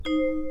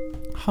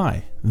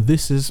Hi,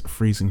 this is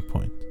Freezing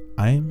Point.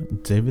 I'm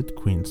David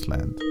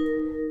Queensland.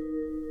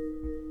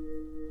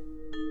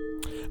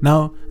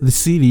 Now, the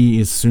CD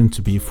is soon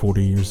to be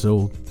 40 years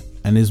old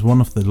and is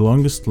one of the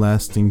longest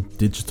lasting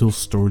digital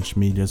storage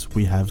medias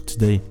we have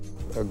today.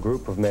 A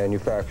group of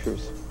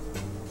manufacturers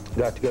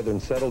got together and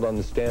settled on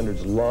the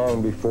standards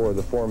long before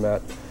the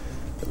format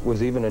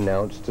was even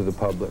announced to the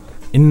public.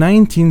 In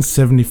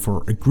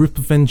 1974, a group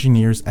of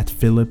engineers at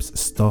Philips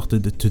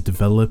started to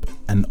develop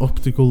an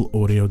optical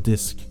audio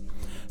disc.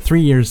 3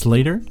 years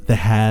later, they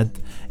had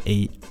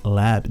a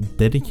lab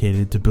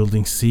dedicated to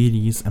building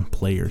CDs and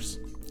players.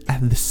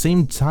 At the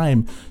same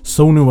time,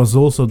 Sony was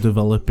also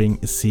developing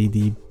a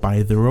CD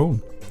by their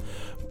own.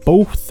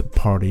 Both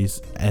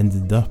parties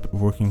ended up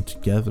working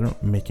together,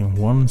 making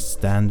one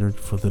standard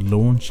for the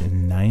launch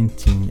in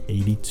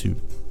 1982.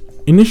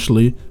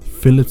 Initially,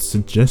 Philips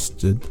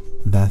suggested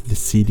that the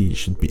CD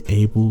should be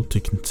able to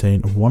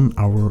contain 1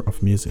 hour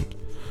of music,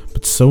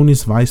 but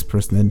Sony's vice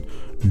president,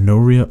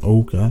 Noria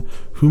Oga,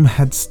 whom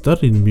had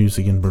studied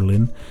music in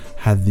Berlin,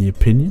 had the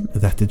opinion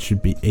that it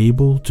should be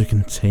able to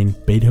contain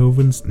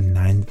Beethoven's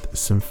 9th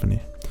Symphony.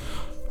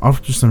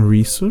 After some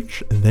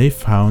research, they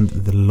found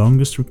the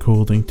longest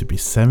recording to be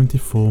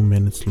 74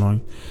 minutes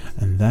long,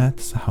 and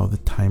that's how the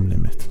time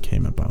limit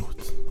came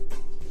about.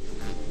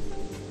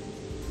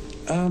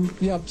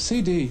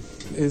 CD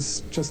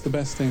is just the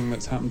best thing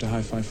that's happened to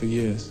hi-fi for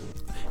years.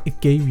 It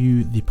gave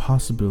you the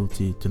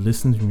possibility to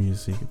listen to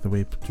music the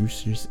way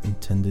producers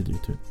intended you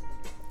to.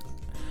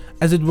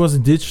 As it was a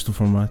digital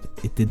format,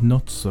 it did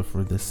not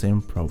suffer the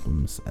same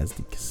problems as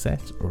the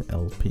cassette or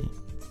LP.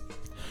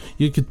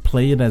 You could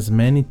play it as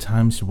many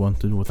times you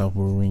wanted without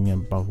worrying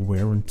about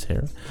wear and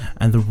tear,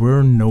 and there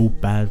were no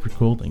bad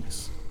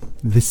recordings.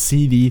 The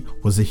CD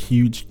was a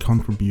huge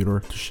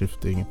contributor to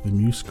shifting the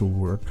musical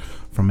world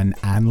from an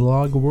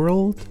analog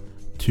world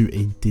to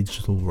a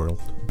digital world,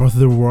 but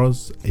there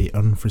was an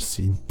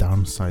unforeseen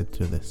downside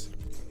to this.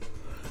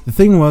 The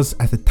thing was,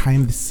 at the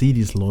time the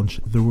CDs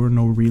launched, there were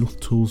no real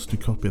tools to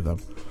copy them.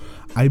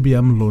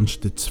 IBM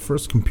launched its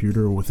first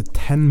computer with a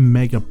 10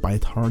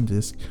 megabyte hard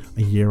disk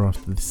a year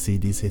after the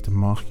CDs hit the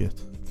market.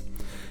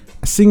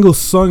 A single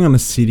song on a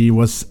CD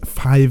was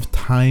 5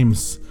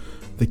 times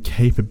the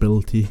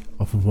capability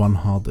of one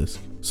hard disk,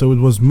 so it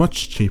was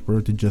much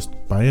cheaper to just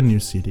buy a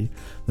new CD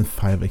than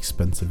 5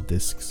 expensive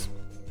discs.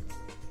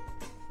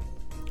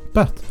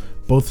 But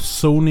both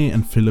Sony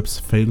and Philips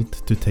failed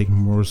to take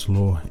Moore's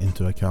law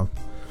into account.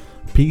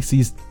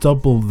 PCs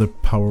doubled their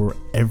power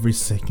every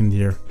second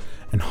year,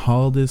 and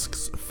hard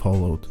disks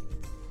followed.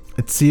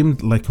 It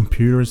seemed like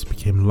computers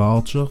became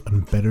larger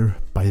and better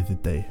by the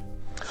day.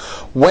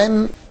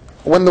 When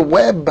the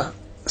web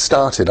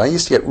started, I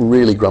used to get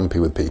really grumpy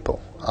with people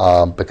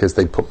because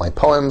they put my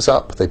poems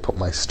up, they put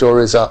my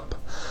stories up,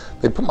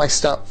 they put my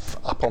stuff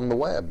up on the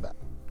web.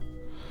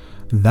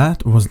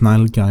 That was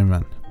Neil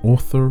Gaiman,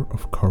 author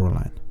of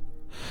Coraline.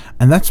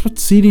 And that's what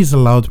CDs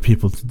allowed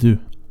people to do,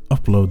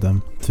 upload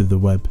them to the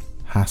web,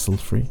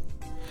 hassle-free.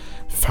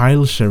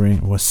 File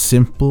sharing was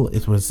simple,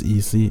 it was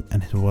easy,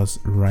 and it was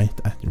right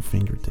at your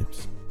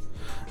fingertips.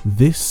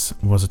 This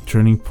was a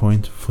turning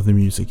point for the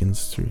music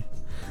industry,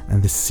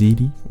 and the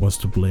CD was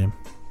to blame.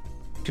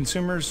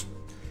 Consumers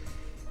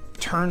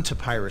turn to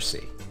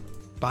piracy,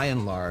 by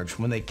and large,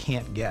 when they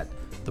can't get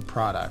the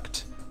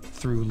product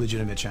through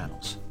legitimate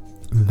channels.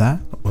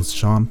 That was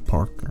Sean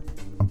Parker,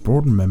 a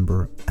board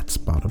member at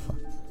Spotify.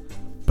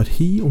 But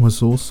he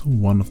was also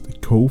one of the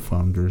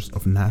co-founders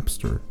of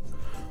Napster,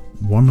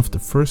 one of the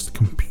first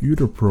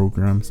computer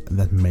programs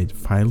that made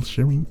file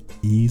sharing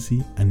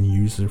easy and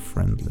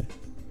user-friendly.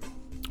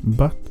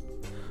 But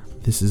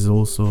this is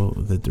also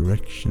the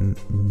direction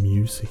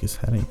music is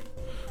heading.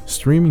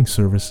 Streaming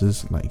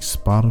services like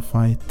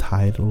Spotify,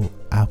 Tidal,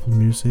 Apple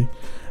Music,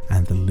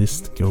 and the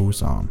list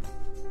goes on.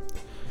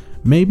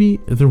 Maybe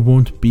there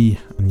won't be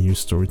a new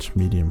storage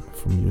medium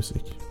for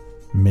music.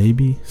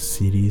 Maybe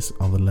CDs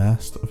are the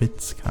last of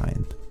its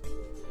kind.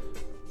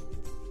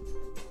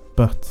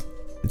 But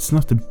it's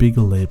not the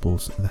bigger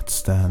labels that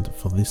stand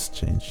for this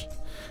change.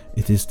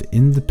 It is the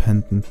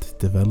independent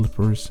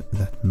developers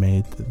that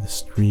made the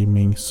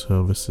streaming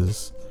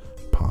services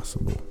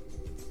possible.